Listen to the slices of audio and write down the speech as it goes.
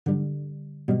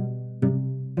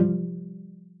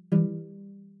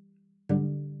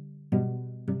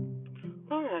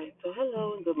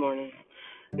morning.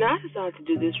 Now, I decided to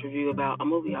do this review about a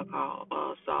movie I call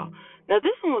Saw. Now,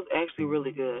 this one was actually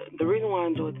really good. The reason why I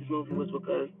enjoyed this movie was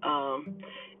because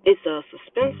it's a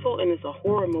suspenseful and it's a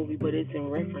horror movie, but it's in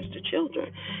reference to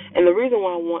children. And the reason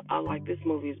why I like this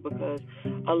movie is because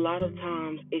a lot of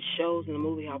times it shows in the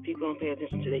movie how people don't pay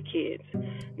attention to their kids.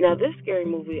 Now, this scary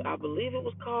movie, I believe it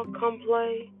was called Come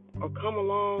Play or Come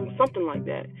Along, something like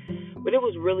that. But it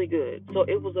was really good. So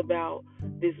it was about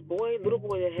this little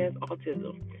boy that has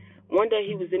autism. One day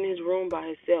he was in his room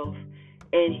by himself,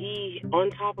 and he, on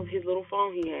top of his little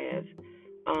phone he has,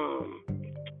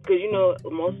 because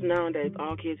most nowadays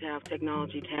all kids have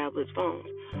technology, tablets, phones.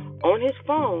 On his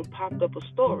phone popped up a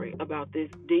story about this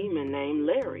demon named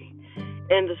Larry.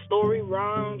 And the story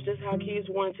rhymes just how kids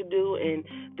wanted to do, and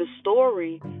the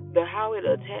story, how it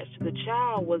attached to the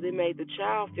child was it made the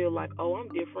child feel like, oh, I'm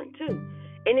different too.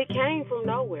 And it came from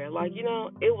nowhere. It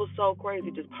was so crazy.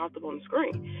 It just popped up on the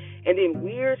screen. And then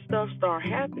weird stuff started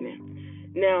happening.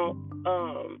 Now,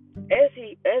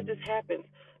 as this happens,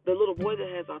 the little boy that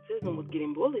has autism was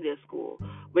getting bullied at school.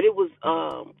 But it was,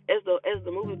 as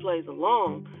the movie plays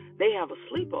along, they have a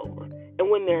sleepover.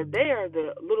 And when they're there,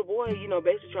 the little boy,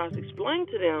 basically tries to explain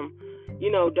to them,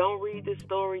 don't read this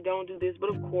story, don't do this.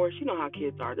 But of course, you know how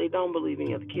kids are. They don't believe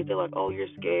any other kids. They're like, oh, you're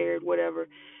scared, whatever.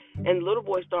 And the little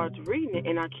boy starts reading it,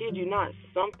 and I kid you not,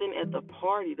 something at the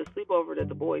party, the sleepover that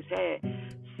the boys had,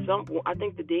 I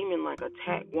think the demon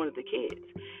attacked one of the kids.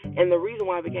 And the reason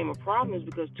why it became a problem is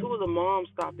because two of the moms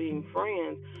stopped being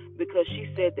friends because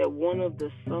she said that one of the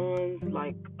sons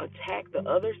attacked the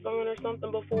other son or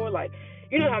something before.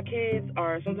 You know how kids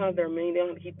are, sometimes they're mean, they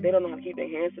don't know how to keep their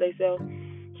hands to themselves.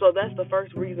 So that's the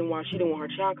first reason why she didn't want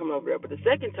her child coming over there. But the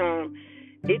second time,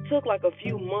 it took a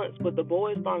few months, but the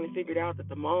boys finally figured out that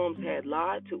the moms had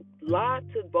lied to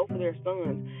both of their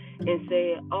sons and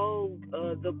said,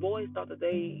 the boys thought that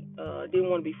they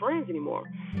didn't want to be friends anymore.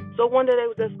 So one day they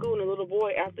was at school, and the little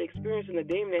boy, after experiencing the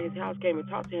demon at his house, came and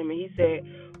talked to him, and he said,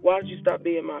 why did you stop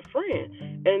being my friend?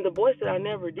 And the boy said, I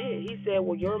never did. He said,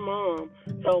 well, your mom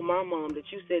told my mom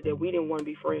that you said that we didn't want to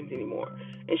be friends anymore.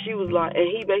 And she was like, and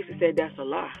he basically said, that's a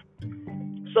lie.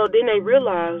 So then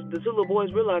the two little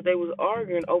boys realized they was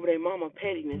arguing over their mama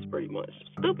pettiness, pretty much.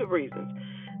 Stupid reasons.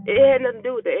 It had nothing to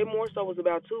do with that. It more so was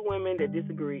about two women that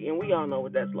disagree, and we all know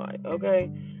what that's like,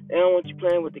 okay? They don't want you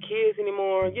playing with the kids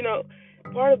anymore.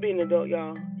 Part of being an adult,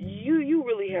 y'all, you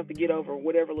really have to get over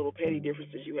whatever little petty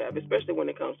differences you have, especially when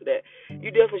it comes to that.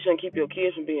 You definitely shouldn't keep your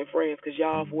kids from being friends because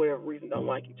y'all, for whatever reason, don't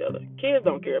like each other. Kids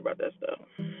don't care about that stuff.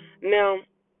 Now,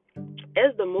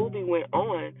 as the movie went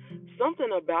on,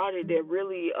 something about it that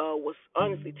really was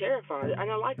honestly terrifying, and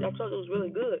I thought it was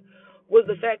really good, was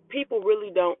the fact people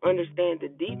really don't understand the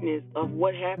deepness of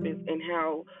what happens and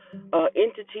how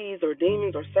entities or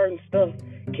demons or certain stuff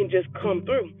can just come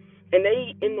through. And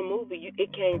in the movie,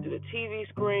 it came through the TV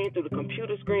screen, through the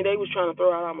computer screen. They was trying to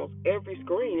throw out almost every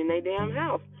screen in their damn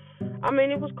house. I mean,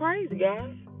 it was crazy,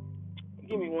 guys.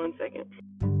 Give me 1 second.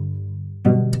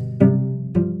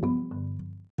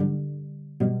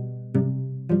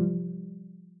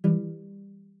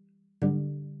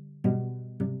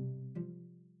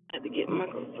 To get my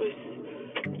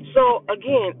So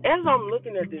again, as I'm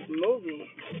looking at this movie,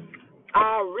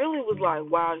 I really was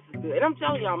like, wow, this is good. And I'm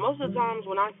telling y'all, most of the times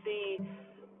when I see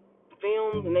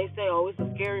films and they say, oh, it's a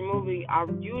scary movie, I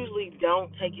usually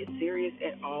don't take it serious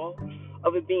at all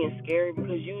of it being scary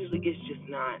because usually it's just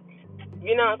not.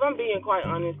 If I'm being quite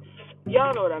honest,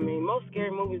 y'all know what I mean. Most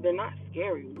scary movies, they're not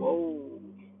scary. Whoa.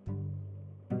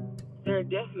 They're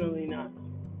definitely not.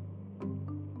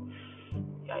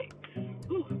 Yikes.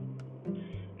 Whew.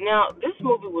 Now, this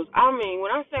movie was,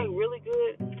 when I say really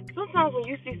good, sometimes when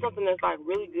you see something that's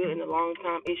really good in a long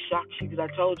time, it shocks you because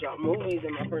I told y'all, movies,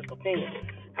 in my personal opinion,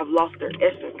 have lost their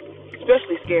essence,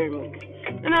 especially scary movies.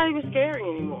 They're not even scary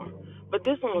anymore. But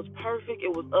this one was perfect.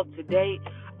 It was up to date.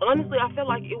 Honestly, I felt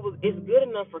like it's good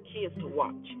enough for kids to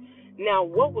watch. Now,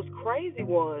 what was crazy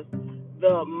was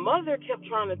the mother kept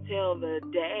trying to tell the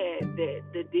dad that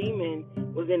the demon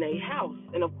was in a house.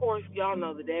 And of course, y'all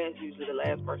know the dad's usually the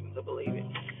last person to believe it.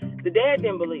 The dad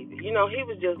didn't believe it. He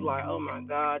was just like, oh my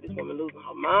God, this woman losing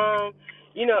her mind.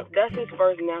 That's his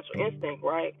first natural instinct,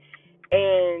 right?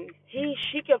 And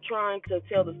she kept trying to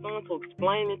tell the son to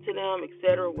explain it to them,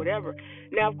 etc., whatever.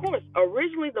 Now, of course,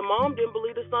 originally the mom didn't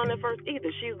believe the son at first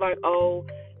either. She's like, oh,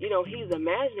 he's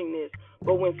imagining this.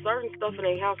 But when certain stuff in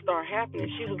their house started happening,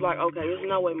 she was like, okay, there's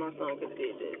no way my son could have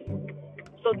did this.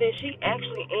 So then she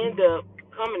actually ended up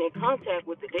coming in contact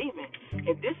with the demon.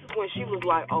 And this is when she was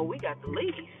like, oh, we got to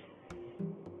leave.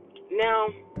 Now,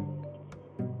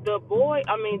 the boy's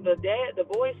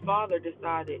father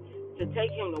decided to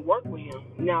take him to work with him.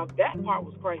 Now that part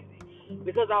was crazy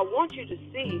because I want you to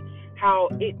see how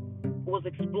it was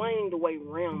explaining the way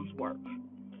realms work.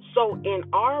 So in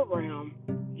our realm,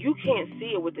 you can't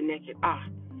see it with the naked eye.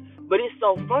 But it's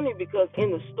so funny because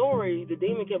in the story, the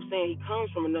demon kept saying he comes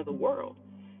from another world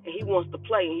and he wants to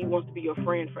play and he wants to be your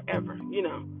friend forever. You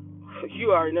know,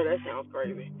 you already know that sounds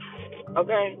crazy.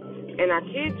 Okay? And I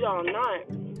kid y'all not,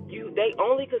 they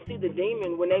only could see the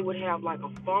demon when they would have like a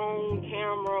phone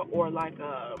camera or like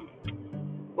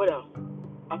what else?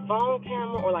 A phone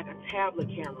camera or like a tablet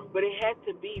camera. But it had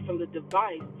to be from the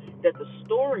device that the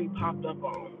story popped up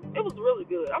on. It was really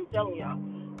good. I'm telling y'all.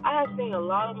 I have seen a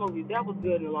lot of movies. That was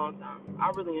good in a long time.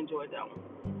 I really enjoyed that one.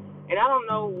 And I don't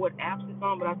know what apps it's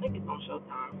on, but I think it's on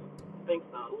Showtime. I think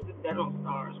so. It was that on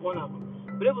Stars, one of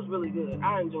them. But it was really good.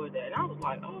 I enjoyed that. And I was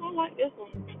like, oh, I like this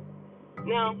one.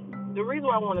 Now, the reason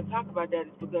why I want to talk about that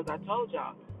is because I told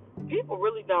y'all, people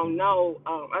really don't know.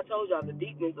 I told y'all the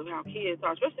deepness of how kids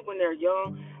are, especially when they're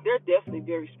young. They're definitely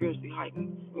very spiritually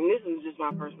heightened. And this is just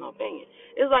my personal opinion.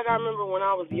 It's like I remember when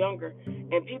I was younger,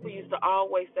 and people used to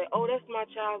always say, "Oh, that's my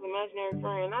child's imaginary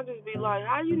friend." And I just be like,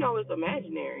 "How you know it's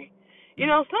imaginary?" You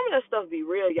know, some of that stuff be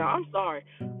real, y'all. I'm sorry.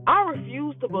 I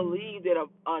refuse to believe that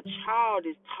a child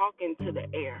is talking to the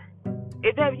air.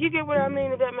 If that, you get what I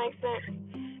mean? If that makes sense.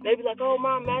 They be like, "Oh,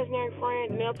 my imaginary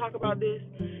friend," and they'll talk about this.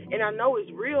 And I know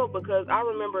it's real because I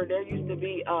remember there used to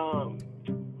be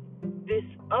this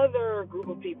other group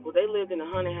of people. They lived in a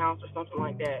haunted house or something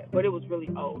like that, but it was really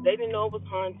old. They didn't know it was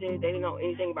haunted. They didn't know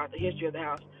anything about the history of the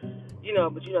house,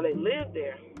 but they lived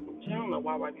there. I don't know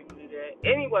why white people do that.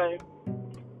 Anyway,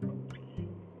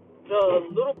 the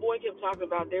little boy kept talking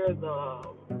about there's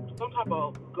some type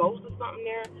of ghost or something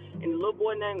there, and the little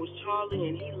boy name was Charlie,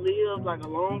 and he lived like a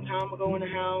long time ago in the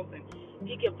house, and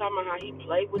he kept talking about how he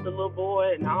played with the little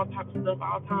boy and all types of stuff,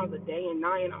 all times of day and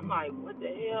night, and I'm like, what the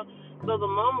hell? So the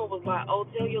mama was like, oh,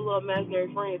 tell your little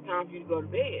imaginary friend it's time for you to go to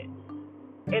bed.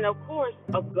 And of course,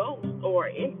 a ghost or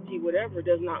an entity, whatever,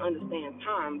 does not understand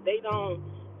time. They don't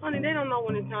know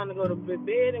when it's time to go to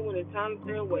bed and when it's time to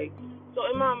stay awake. So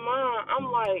in my mind,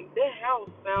 I'm like, that house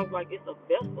sounds like it's a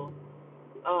vessel,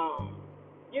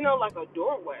 like a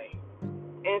doorway.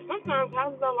 And sometimes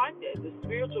houses are like that. The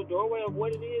spiritual doorway of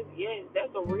what it is, yes,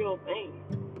 that's a real thing.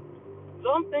 So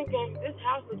I'm thinking this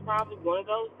house is probably one of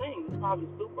those things. It's probably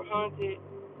super haunted.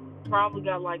 Probably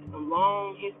got like some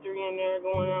long history in there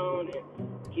going on.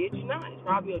 And kid you not, it's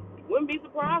probably wouldn't be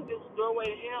surprised if it was a doorway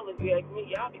to hell if you ask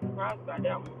me. Y'all be surprised about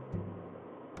that one.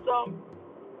 So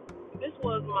this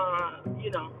was my,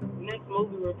 next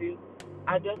movie review.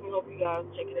 I definitely hope you guys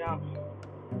check it out.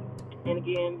 And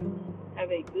again, have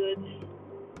a good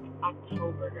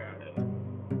October, guys.